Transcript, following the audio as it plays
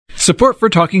Support for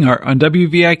Talking Art on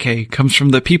WVIK comes from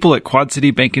the people at Quad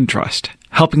City Bank and Trust,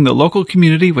 helping the local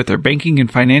community with their banking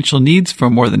and financial needs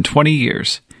for more than 20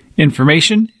 years.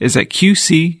 Information is at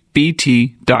qcbt.com.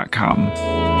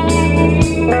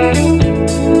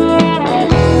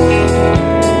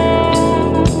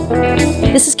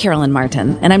 This is Carolyn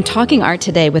Martin, and I'm talking art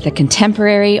today with a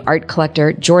contemporary art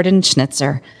collector, Jordan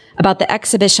Schnitzer, about the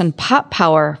exhibition Pop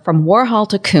Power from Warhol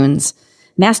to Koons,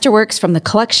 masterworks from the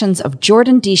collections of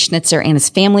Jordan D. Schnitzer and his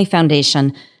family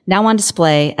foundation, now on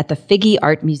display at the Figge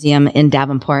Art Museum in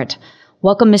Davenport.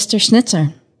 Welcome, Mr.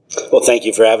 Schnitzer. Well, thank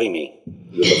you for having me.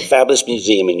 You have a fabulous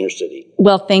museum in your city.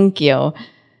 Well, thank you.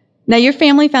 Now, your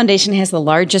family foundation has the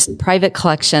largest private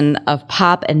collection of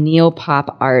pop and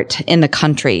neo-pop art in the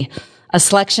country, a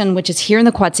selection which is here in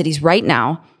the Quad Cities right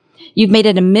now. You've made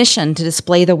it a mission to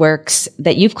display the works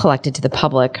that you've collected to the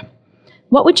public.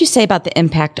 What would you say about the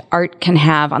impact art can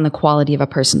have on the quality of a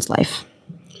person's life?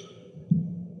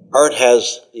 Art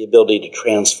has the ability to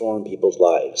transform people's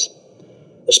lives,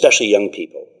 especially young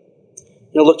people.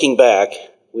 Looking back,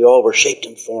 we all were shaped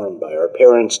and formed by our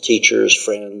parents, teachers,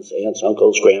 friends, aunts,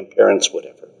 uncles, grandparents,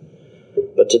 whatever.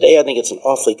 But today I think it's an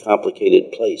awfully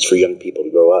complicated place for young people to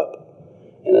grow up.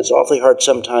 And it's awfully hard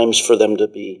sometimes for them to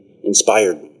be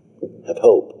inspired and have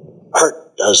hope.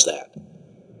 Art does that.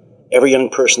 Every young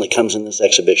person that comes in this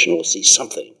exhibition will see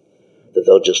something that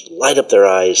they'll just light up their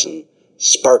eyes and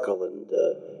sparkle,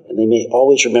 and they may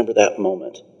always remember that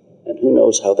moment. And who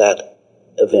knows how that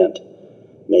event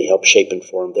may help shape and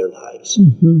form their lives.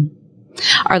 Mm-hmm.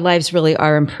 Our lives really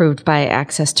are improved by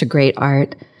access to great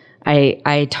art.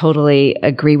 I totally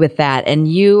agree with that.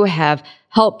 And you have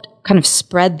helped kind of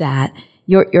spread that.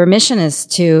 Your mission is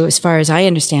to, as far as I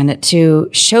understand it, to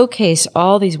showcase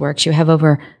all these works. You have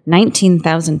over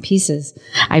 19,000 pieces,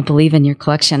 I believe, in your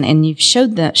collection, and you've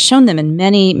shown them in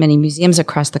many, many museums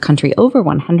across the country, over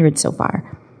 100 so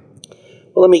far.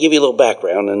 Well, let me give you a little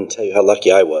background and tell you how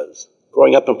lucky I was.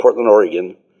 Growing up in Portland,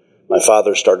 Oregon, my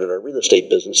father started a real estate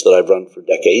business that I've run for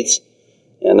decades,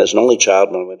 and as an only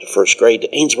child, when I went to first grade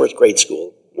to Ainsworth Grade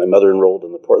School, my mother enrolled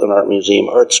in the Portland Art Museum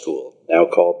Art School, now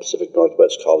called Pacific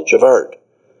Northwest College of Art.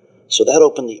 So that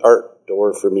opened the art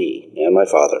door for me and my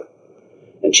father.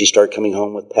 And she started coming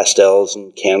home with pastels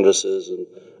and canvases, and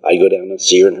I'd go down and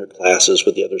see her in her classes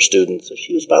with the other students. So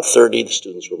she was about 30. The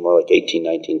students were more like 18,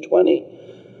 19, 20.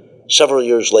 Several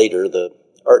years later, the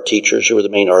art teachers, who were the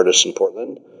main artists in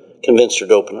Portland, convinced her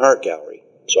to open an art gallery.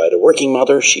 So I had a working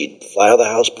mother. She'd fly out of the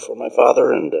house before my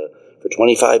father, and for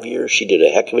 25 years, she did a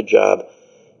heck of a job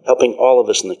helping all of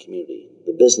us in the community,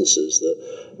 the businesses,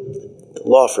 the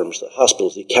law firms, the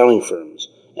hospitals, the accounting firms,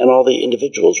 and all the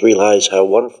individuals realize how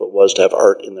wonderful it was to have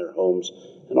art in their homes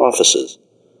and offices.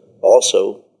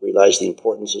 Also realize the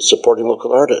importance of supporting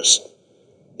local artists,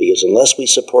 because unless we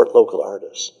support local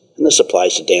artists, and this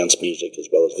applies to dance music as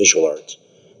well as visual arts,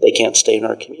 they can't stay in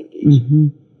our communities. Mm-hmm.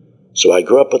 So I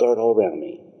grew up with art all around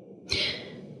me.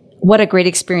 What a great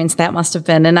experience that must have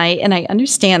been. And I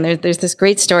understand there's this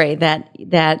great story that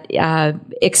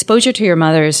exposure to your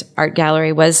mother's art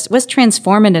gallery was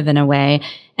transformative in a way.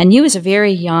 And you, as a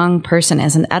very young person,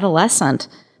 as an adolescent,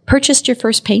 purchased your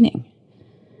first painting.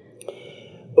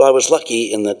 Well, I was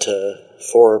lucky in that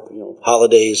for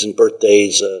holidays and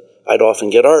birthdays, I'd often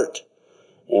get art.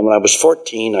 And when I was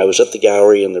 14, I was at the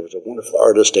gallery, and there was a wonderful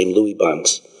artist named Louis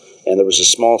Bunce. And there was a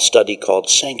small study called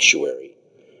Sanctuary.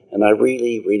 And I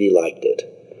really, really liked it.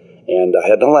 And I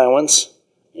had an allowance,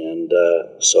 and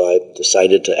so I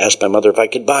decided to ask my mother if I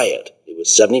could buy it. It was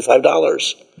 $75,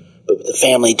 but with the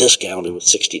family discount, it was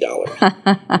 $60.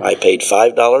 I paid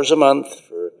 $5 a month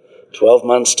for 12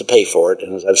 months to pay for it,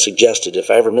 and as I've suggested, if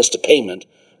I ever missed a payment,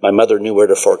 my mother knew where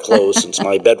to foreclose since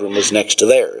my bedroom was next to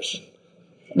theirs.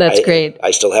 That's great.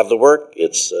 I still have the work.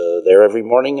 It's there every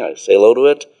morning. I say hello to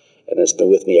it, and it's been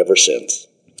with me ever since.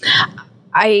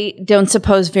 I don't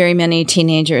suppose very many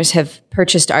teenagers have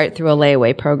purchased art through a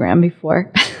layaway program before.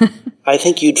 I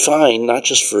think you'd find, not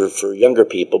just for younger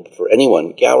people, but for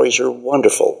anyone, galleries are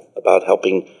wonderful about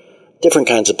helping different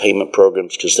kinds of payment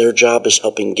programs, because their job is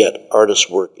helping get artists'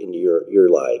 work into your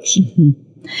lives. Mm-hmm.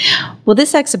 Well,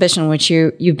 this exhibition, which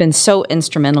you've been so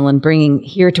instrumental in bringing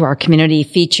here to our community,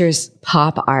 features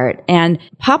pop art. And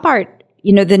pop art,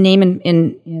 the name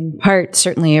in part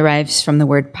certainly arrives from the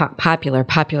word popular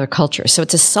culture. So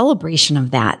it's a celebration of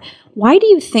that. Why do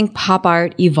you think pop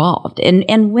art evolved?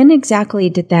 And when exactly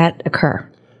did that occur?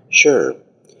 Sure.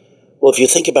 Well, if you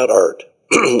think about art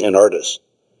and artists,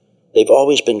 they've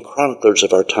always been chroniclers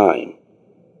of our time.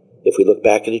 If we look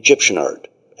back at Egyptian art,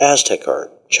 Aztec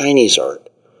art, Chinese art,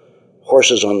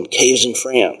 horses on caves in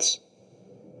France,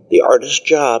 the artist's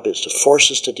job is to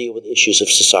force us to deal with issues of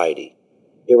society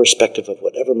irrespective of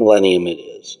whatever millennium it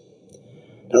is.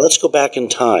 Now let's go back in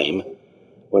time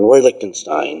when Roy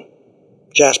Lichtenstein,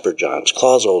 Jasper Johns,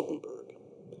 Claus Oldenburg,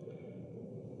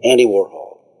 Andy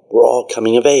Warhol were all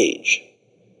coming of age.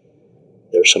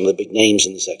 There are some of the big names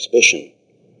in this exhibition.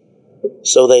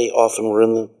 So they often were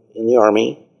in the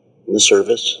Army, in the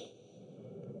service.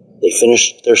 They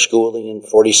finished their schooling in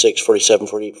 46, 47,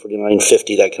 48, 49,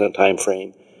 50, that kind of time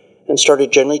frame, and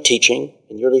started generally teaching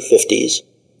in the early 50s.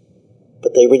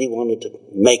 But they really wanted to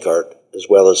make art as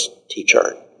well as teach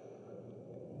art.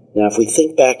 Now, if we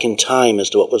think back in time as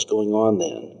to what was going on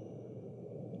then,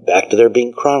 back to there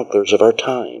being chroniclers of our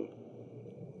time,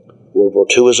 World War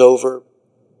II was over,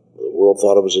 the world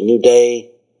thought it was a new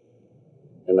day,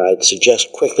 and I'd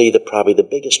suggest quickly that probably the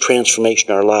biggest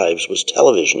transformation in our lives was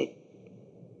television.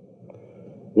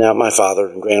 Now, my father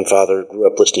and grandfather grew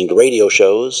up listening to radio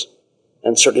shows,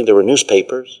 and certainly there were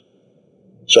newspapers,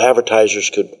 so advertisers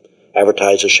could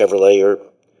advertise a Chevrolet or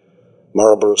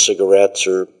Marlboro cigarettes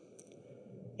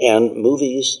and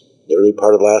movies. The early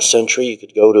part of the last century, you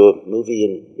could go to a movie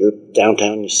in your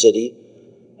downtown city,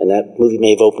 and that movie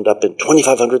may have opened up in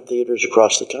 2,500 theaters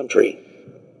across the country.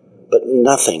 But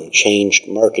nothing changed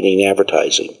marketing and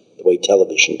advertising the way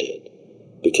television did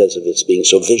because of its being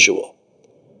so visual.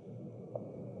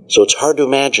 So it's hard to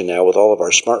imagine now with all of our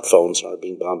smartphones and our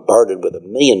being bombarded with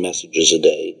 1 million messages a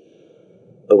day.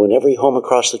 But when every home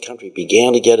across the country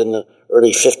began to get in the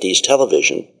early 50s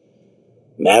television,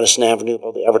 Madison Avenue,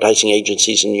 all the advertising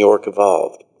agencies in New York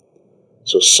evolved.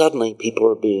 So suddenly people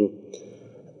are being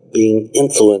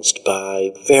influenced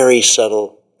by very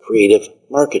subtle, creative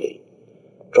marketing.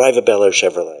 Drive a Bel Air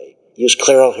Chevrolet. Use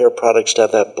Clairol hair products to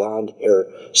have that blonde hair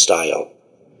style.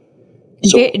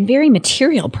 And very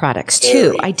material products,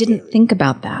 too. I didn't think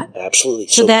about that. Absolutely.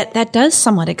 So that does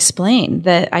somewhat explain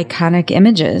the iconic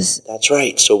images. That's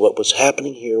right. So what was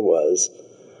happening here was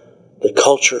the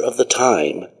culture of the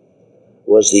time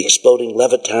was the exploding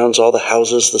Levittowns, all the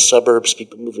houses, the suburbs,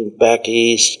 people moving back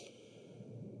east.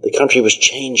 The country was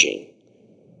changing.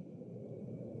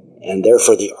 And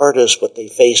therefore the artists, what they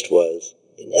faced was,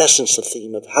 in essence, the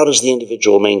theme of how does the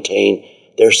individual maintain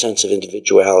their sense of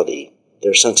individuality,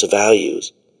 their sense of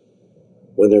values,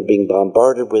 when they're being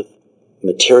bombarded with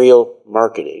material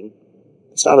marketing.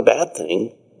 It's not a bad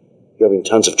thing. You're having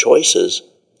tons of choices.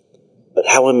 But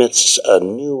how amidst a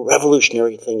new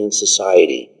revolutionary thing in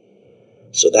society.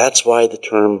 So that's why the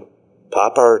term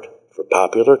pop art for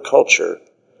popular culture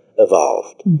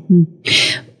evolved.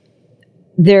 Mm-hmm.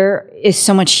 There is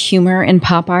so much humor in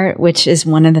pop art, which is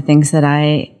one of the things that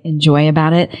I enjoy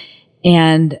about it.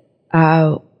 And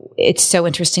it's so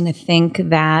interesting to think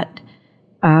that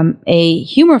a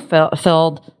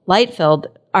humor-filled, light-filled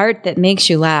art that makes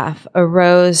you laugh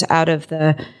arose out of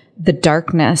the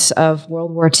darkness of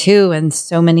World War II and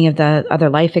so many of the other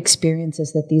life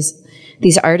experiences that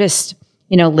these artists,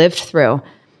 lived through.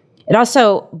 It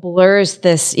also blurs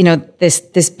this,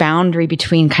 this boundary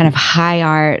between kind of high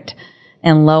art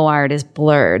and low art is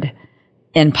blurred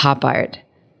in pop art.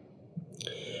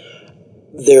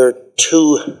 There are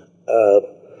two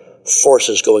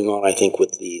forces going on, I think,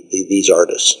 with these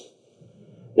artists.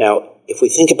 Now, if we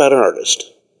think about an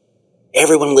artist,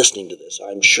 everyone listening to this,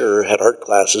 I'm sure, had art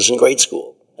classes in grade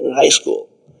school and in high school.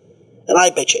 And I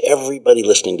bet you everybody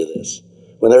listening to this,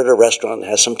 when they're at a restaurant and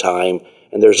has some time,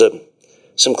 and there's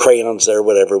some crayons there,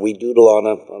 whatever, we doodle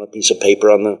on a piece of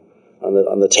paper on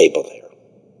the table there.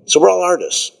 So we're all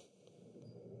artists.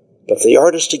 But for the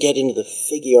artist to get into the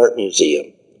Figge Art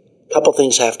Museum, a couple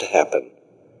things have to happen.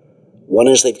 One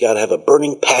is they've got to have a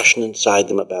burning passion inside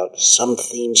them about some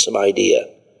theme, some idea,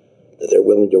 that they're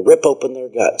willing to rip open their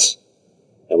guts.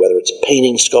 And whether it's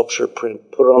painting, sculpture,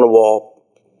 print, put it on a wall,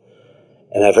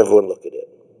 and have everyone look at it.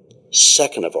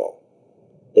 Second of all,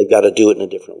 they've got to do it in a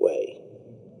different way.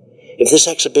 If this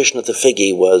exhibition at the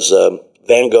Figge was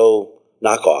Van Gogh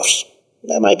knockoffs,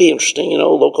 that might be interesting,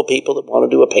 local people that want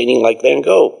to do a painting like Van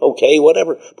Gogh. Okay,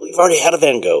 whatever. But we've already had a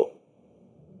Van Gogh.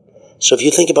 So if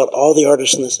you think about all the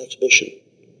artists in this exhibition,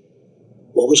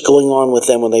 what was going on with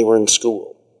them when they were in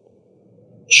school?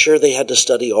 Sure, they had to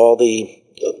study all the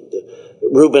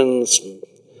Rubens,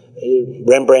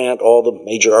 Rembrandt, all the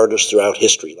major artists throughout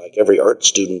history, like every art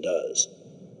student does.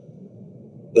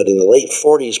 But in the late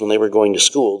 40s, when they were going to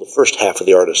school, the first half of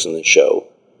the artists in the show,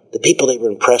 the people they were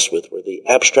impressed with were the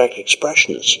abstract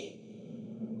expressionists,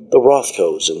 the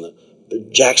Rothkos and the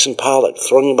Jackson Pollock,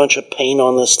 throwing a bunch of paint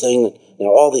on this thing. Now,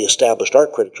 all the established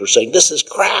art critics were saying, this is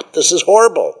crap, this is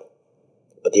horrible.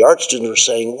 But the art students were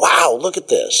saying, wow, look at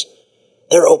this.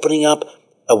 They're opening up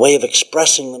a way of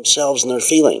expressing themselves and their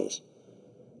feelings.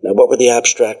 Now, what were the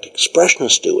abstract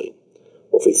expressionists doing?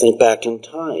 Well, if we think back in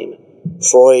time,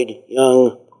 Freud,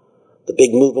 Jung, the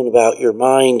big movement about your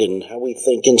mind and how we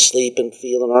think and sleep and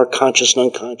feel and our conscious and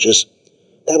unconscious.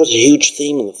 That was a huge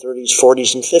theme in the 30s,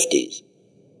 40s, and 50s.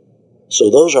 So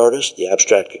those artists, the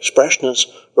abstract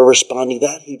expressionists, were responding to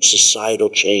that huge societal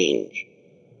change.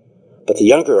 But the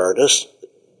younger artists,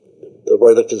 the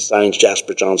Roy Lichtensteins,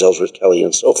 Jasper Johns, Ellsworth Kelly,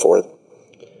 and so forth,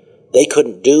 they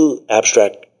couldn't do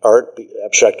abstract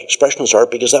expressionist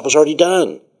art because that was already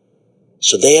done.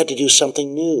 So they had to do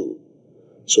something new.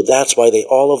 So that's why they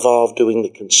all evolved doing the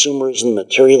consumerism,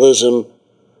 materialism.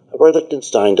 Roy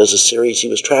Lichtenstein does a series. He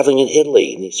was traveling in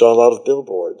Italy, and he saw a lot of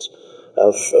billboards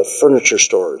of furniture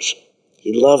stores.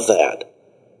 He loved that.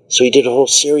 So he did a whole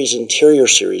series, interior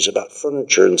series, about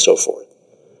furniture and so forth.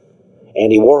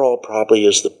 Andy Warhol probably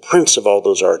is the prince of all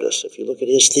those artists. If you look at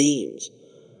his themes,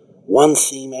 one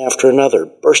theme after another,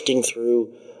 bursting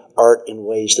through art in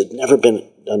ways that never been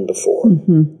done before.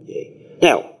 Okay.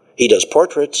 Now, he does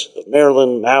portraits of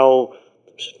Marilyn, Mao,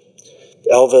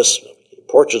 Elvis.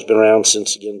 Portraits have been around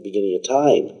since, again, the beginning of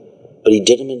time, but he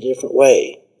did them in a different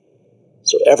way.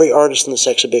 So every artist in this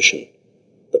exhibition,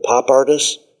 the pop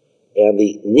artists and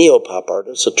the neo-pop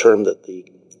artists, a term that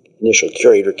the initial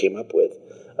curator came up with,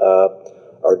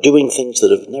 are doing things that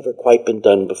have never quite been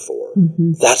done before.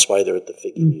 That's why they're at the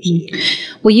Figge Museum.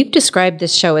 Well, you've described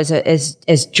this show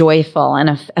as joyful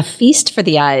and a feast for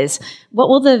the eyes. What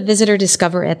will the visitor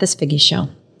discover at this Figge show?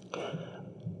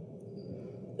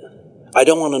 I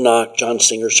don't want to knock John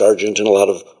Singer Sargent and a lot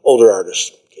of older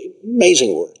artists. Okay,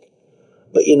 amazing work.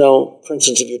 But, for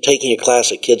instance, if you're taking a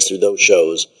class of kids through those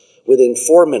shows, within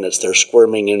 4 minutes they're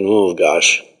squirming and, oh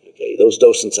gosh, okay, those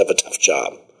docents have a tough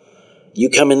job. You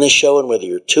come in this show, and whether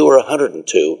you're 2 or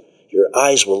 102, your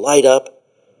eyes will light up.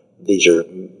 These are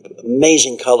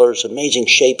amazing colors, amazing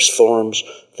shapes, forms,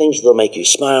 things that'll make you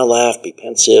smile, laugh, be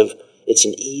pensive. It's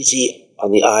an easy,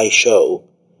 on-the-eye show,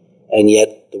 and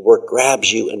yet the work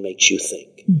grabs you and makes you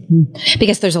think.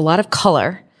 Because there's a lot of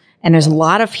color, and there's a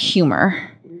lot of humor,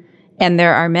 and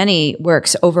there are many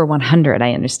works over 100,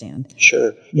 I understand.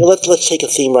 Sure. Let's take a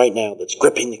theme right now that's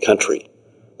gripping the country,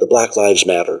 the Black Lives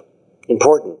Matter.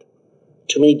 Important.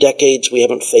 Too many decades we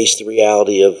haven't faced the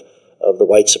reality of the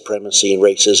white supremacy and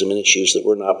racism and issues that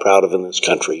we're not proud of in this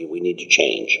country. We need to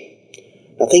change.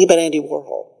 Now think about Andy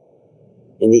Warhol.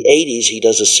 In the 80s, he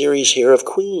does a series here of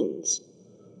queens.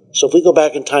 So if we go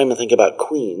back in time and think about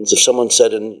queens, if someone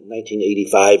said in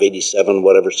 1985, 87,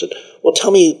 whatever, said, well,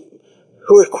 tell me,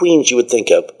 who are queens you would think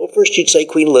of? Well, first you'd say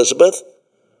Queen Elizabeth.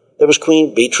 There was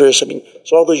Queen Beatrice.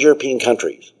 So all those European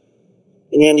countries.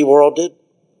 And Andy Warhol did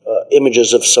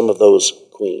images of some of those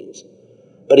queens.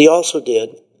 But he also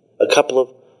did a couple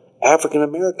of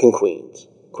African-American queens.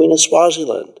 Queen of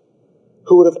Swaziland.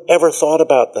 Who would have ever thought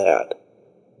about that?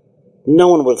 No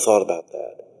one would have thought about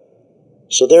that.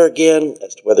 So there again,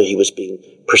 as to whether he was being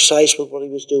precise with what he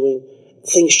was doing,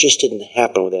 things just didn't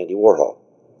happen with Andy Warhol.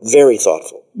 Very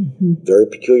thoughtful. Very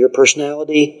peculiar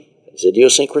personality, his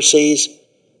idiosyncrasies,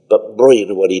 but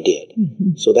brilliant in what he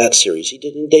did. So that series. He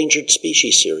did an Endangered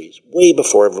Species series, way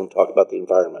before everyone talked about the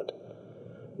environment.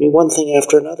 One thing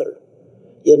after another.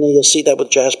 You'll see that with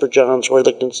Jasper Johns, Roy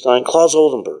Lichtenstein, Claus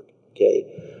Oldenburg.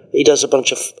 Okay, he does a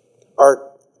bunch of art.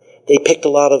 They picked a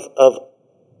lot of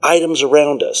items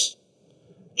around us.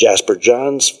 Jasper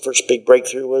Johns' first big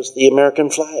breakthrough was the American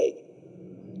flag.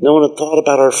 No one had thought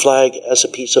about our flag as a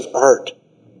piece of art.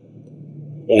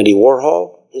 Andy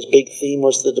Warhol, his big theme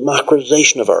was the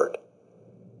democratization of art.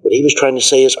 What he was trying to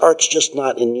say is art's just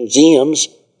not in museums.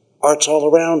 Art's all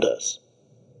around us.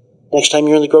 Next time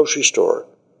you're in the grocery store,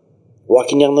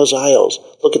 walking down those aisles,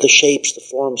 look at the shapes, the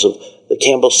forms of the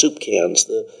Campbell soup cans,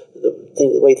 the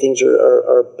way things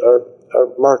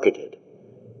are marketed.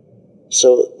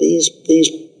 So these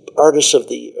artists of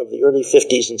the early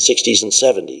 50s and 60s and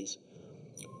 70s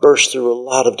burst through a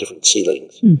lot of different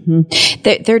ceilings.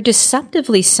 They're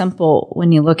deceptively simple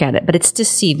when you look at it, but it's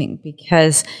deceiving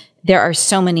because there are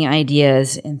so many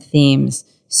ideas and themes,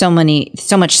 so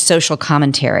much social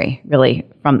commentary, really,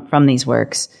 from these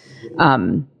works.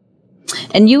 And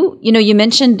you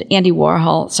mentioned Andy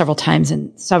Warhol several times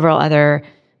and several other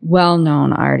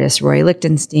well-known artists, Roy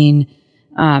Lichtenstein.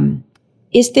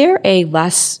 Is there a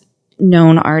less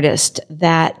known artist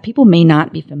that people may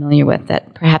not be familiar with,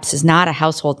 that perhaps is not a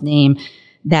household name,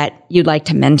 that you'd like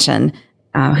to mention,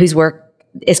 whose work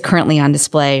is currently on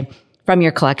display from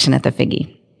your collection at the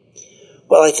Figge?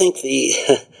 Well, I think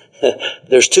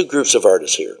there's two groups of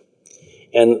artists here.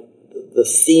 And the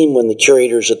theme when the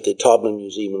curators at the Taubman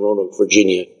Museum in Roanoke,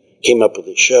 Virginia, came up with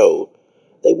the show,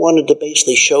 they wanted to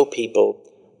basically show people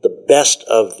the best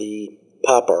of the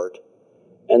pop art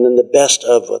and then the best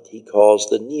of what he calls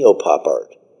the neo-pop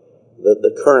art.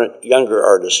 the current younger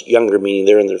artists, younger meaning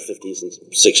they're in their 50s and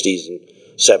 60s and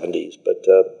 70s,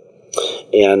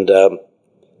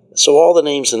 so all the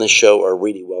names in this show are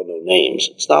really well-known names.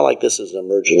 It's not like this is an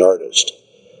emerging artist.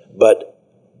 But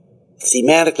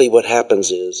thematically what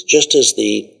happens is, just as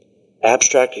the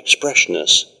abstract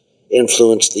expressionists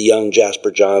influenced the young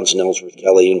Jasper Johns and Ellsworth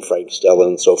Kelly and Frank Stella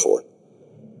and so forth,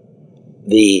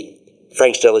 the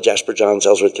Frank Stella, Jasper Johns,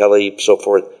 Ellsworth Kelly, so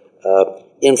forth,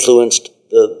 influenced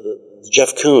the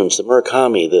Jeff Koons, the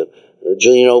Murakami, the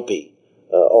Julian Opie,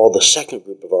 all the second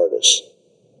group of artists.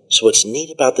 So what's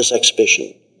neat about this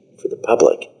exhibition for the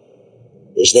public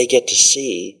is they get to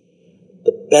see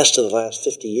the best of the last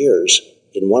 50 years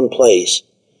in one place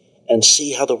and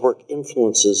see how the work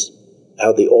influences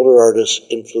how the older artists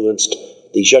influenced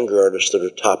these younger artists that are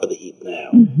top of the heap now.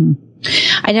 Mm-hmm.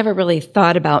 I never really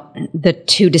thought about the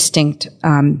two distinct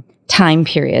time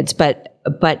periods, but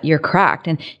you're correct.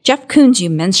 And Jeff Koons, you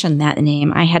mentioned that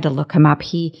name. I had to look him up.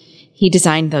 He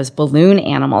designed those balloon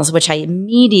animals, which I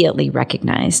immediately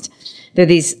recognized. They're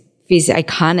these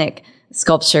iconic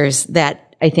sculptures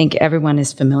that I think everyone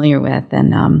is familiar with.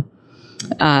 And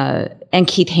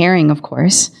Keith Haring, of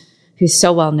course, who's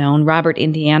so well known. Robert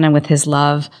Indiana with his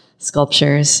love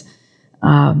sculptures.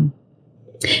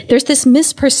 There's this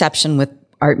misperception with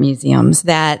art museums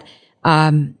that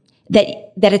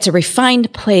it's a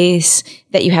refined place,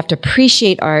 that you have to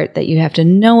appreciate art, that you have to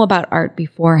know about art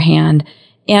beforehand.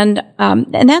 And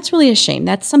that's really a shame.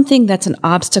 That's something that's an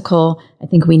obstacle I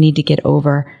think we need to get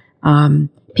over.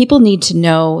 People need to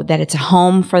know that it's a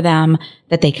home for them,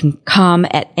 that they can come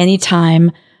at any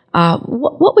time.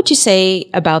 What would you say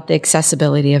about the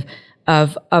accessibility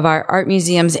of our art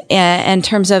museums in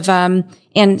terms of,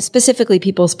 and specifically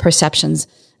people's perceptions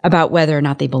about whether or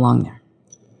not they belong there?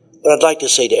 What I'd like to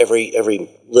say to every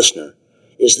listener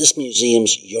is this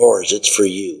museum's yours. It's for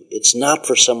you. It's not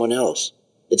for someone else.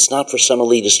 It's not for some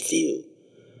elitist few.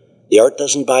 The art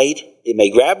doesn't bite. It may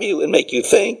grab you and make you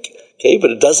think, okay, but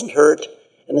it doesn't hurt.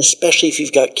 And especially if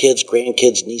you've got kids,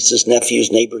 grandkids, nieces, nephews,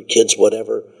 neighbor kids,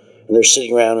 whatever, and they're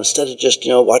sitting around, instead of just,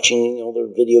 watching, their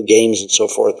video games and so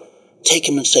forth, take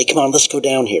them and say, come on, let's go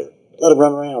down here. Let them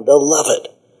run around. They'll love it.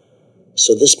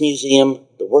 So this museum,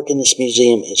 the work in this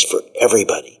museum is for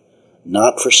everybody,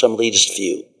 not for some elitist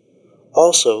few.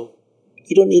 Also,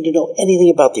 you don't need to know anything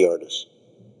about the artist.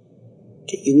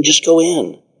 Okay, you can just go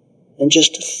in and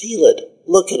just feel it,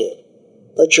 look at it,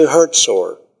 let your heart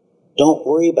soar. Don't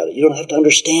worry about it. You don't have to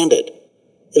understand it.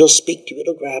 It'll speak to you.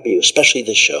 It'll grab you, especially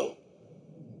this show.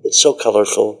 It's so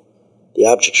colorful. The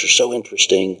objects are so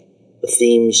interesting. The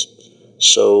themes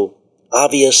so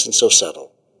obvious and so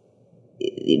subtle.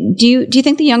 Do you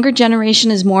think the younger generation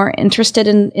is more interested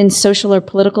in social or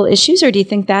political issues, or do you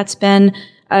think that's been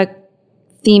a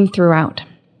theme throughout?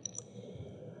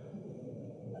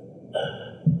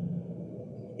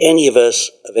 Any of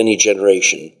us of any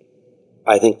generation,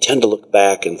 I think, tend to look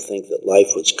back and think that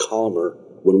life was calmer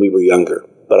when we were younger.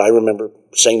 But I remember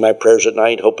saying my prayers at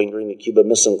night, hoping during the Cuban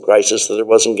Missile Crisis that there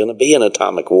wasn't going to be an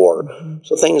atomic war. Mm-hmm.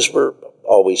 So things were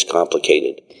always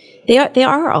complicated. They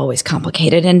are always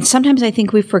complicated, and sometimes I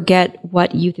think we forget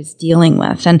what youth is dealing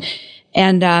with. And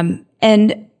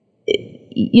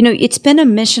it's been a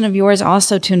mission of yours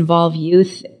also to involve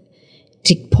youth,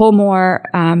 to pull more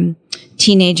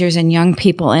teenagers and young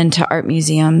people into art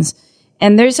museums.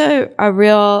 And there's a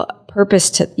real purpose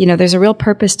to, there's a real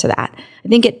purpose to that. I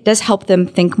think it does help them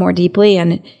think more deeply,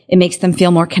 and it makes them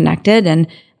feel more connected and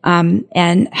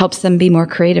helps them be more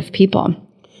creative people.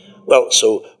 Well,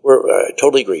 so I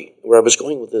totally agree. Where I was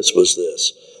going with this was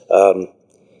this.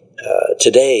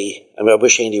 Today, I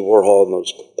wish Andy Warhol and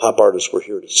those pop artists were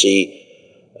here to see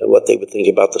what they would think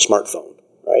about the smartphone,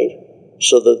 right?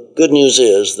 So the good news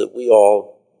is that we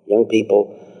all, young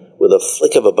people, with a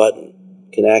flick of a button,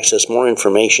 can access more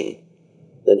information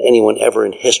than anyone ever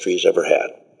in history has ever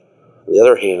had. On the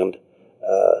other hand,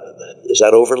 is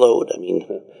that overload?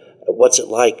 What's it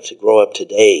like to grow up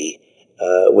today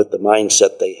with the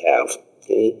mindset they have?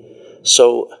 Okay?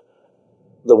 So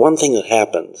the one thing that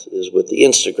happens is with the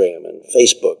Instagram and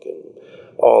Facebook and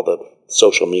all the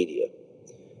social media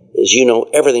is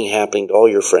everything happening to all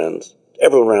your friends,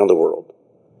 everyone around the world.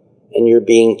 And you're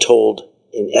being told,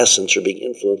 in essence, you're being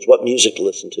influenced what music to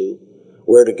listen to,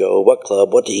 where to go, what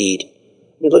club, what to eat.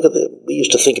 We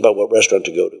used to think about what restaurant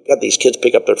to go to. Got these kids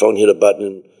pick up their phone, hit a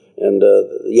button, and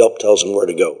Yelp tells them where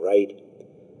to go, right?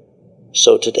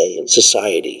 So today in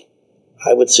society,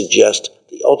 I would suggest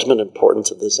the ultimate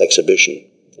importance of this exhibition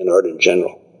and art in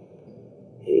general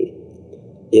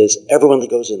is everyone that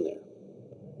goes in there.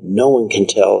 No one can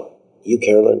tell you,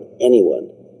 Carolyn, anyone,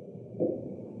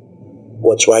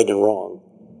 what's right and wrong.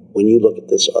 when you look at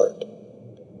this art.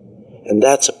 And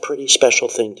that's a pretty special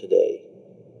thing today.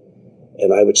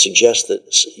 And I would suggest that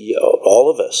all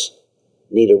of us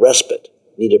need a respite,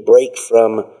 need a break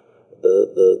from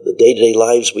the day-to-day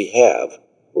lives we have,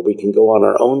 where we can go on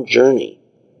our own journey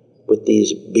with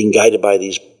these, being guided by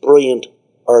these brilliant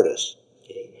artists.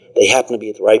 Okay? They happen to be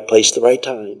at the right place at the right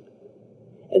time.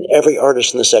 And every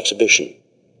artist in this exhibition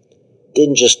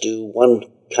didn't just do one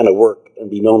kind of work and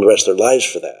be known the rest of their lives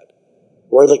for that.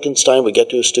 Roy Lichtenstein would get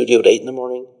to his studio at 8 in the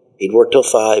morning. He'd work till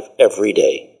 5 every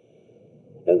day.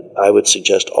 And I would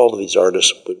suggest all of these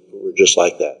artists were just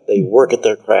like that. They work at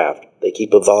their craft. They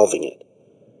keep evolving it.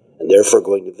 And therefore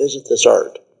going to visit this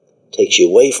art takes you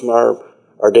away from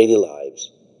our daily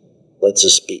lives, lets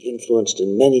us be influenced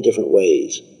in many different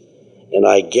ways. And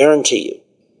I guarantee you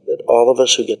that all of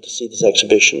us who get to see this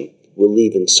exhibition will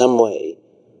leave in some way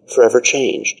forever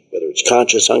changed, whether it's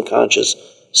conscious, unconscious,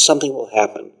 something will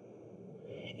happen.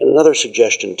 And another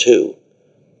suggestion too,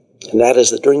 and that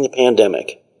is that during the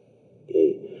pandemic,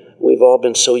 we've all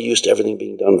been so used to everything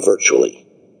being done virtually.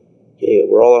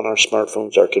 We're all on our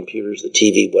smartphones, our computers, the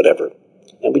TV, whatever,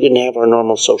 and we didn't have our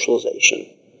normal socialization.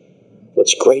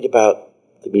 What's great about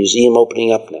the museum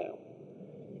opening up now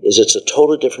is it's a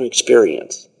totally different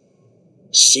experience.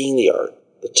 Seeing the art,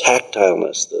 the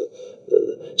tactileness, the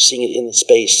seeing it in the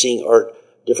space, seeing art,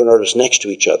 different artists next to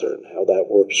each other, and how that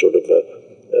work sort of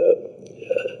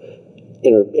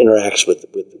interacts with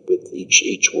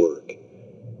each work.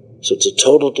 So it's a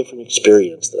total different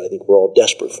experience that I think we're all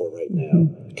desperate for right now,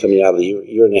 coming out of the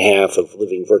year and a half of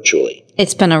living virtually.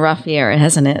 It's been a rough year,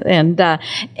 hasn't it?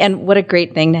 And what a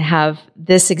great thing to have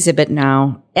this exhibit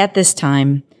now at this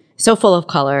time, so full of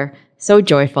color, so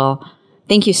joyful.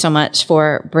 Thank you so much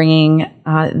for bringing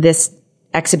this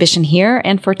exhibition here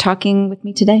and for talking with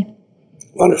me today.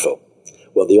 Wonderful.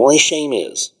 Well, the only shame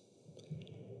is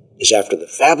after the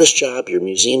fabulous job your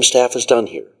museum staff has done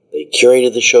here, they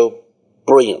curated the show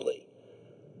brilliantly.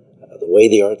 The way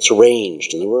the art's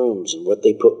arranged in the rooms and what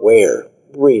they put where,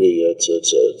 really, it's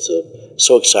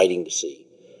so exciting to see.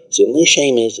 So the only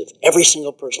shame is if every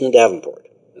single person in Davenport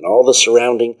and all the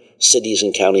surrounding cities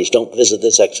and counties don't visit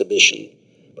this exhibition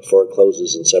before it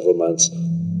closes in several months,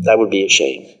 that would be a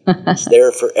shame. It's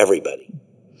there for everybody.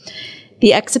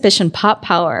 The exhibition Pop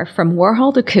Power, From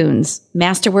Warhol to Koons,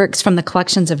 Masterworks from the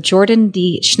collections of Jordan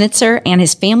D. Schnitzer and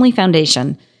his Family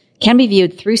Foundation, can be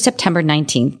viewed through September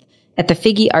 19th at the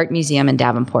Figge Art Museum in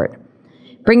Davenport.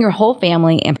 Bring your whole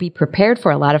family and be prepared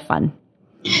for a lot of fun.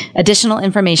 Additional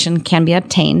information can be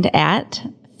obtained at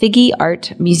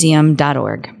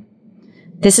figgeartmuseum.org.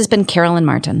 This has been Carolyn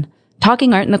Martin,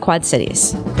 talking art in the Quad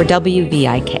Cities for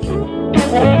WVIK.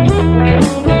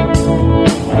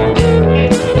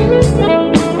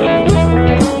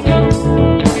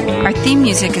 Our theme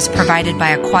music is provided by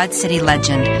a Quad City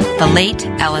legend, the late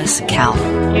Ellis Kell.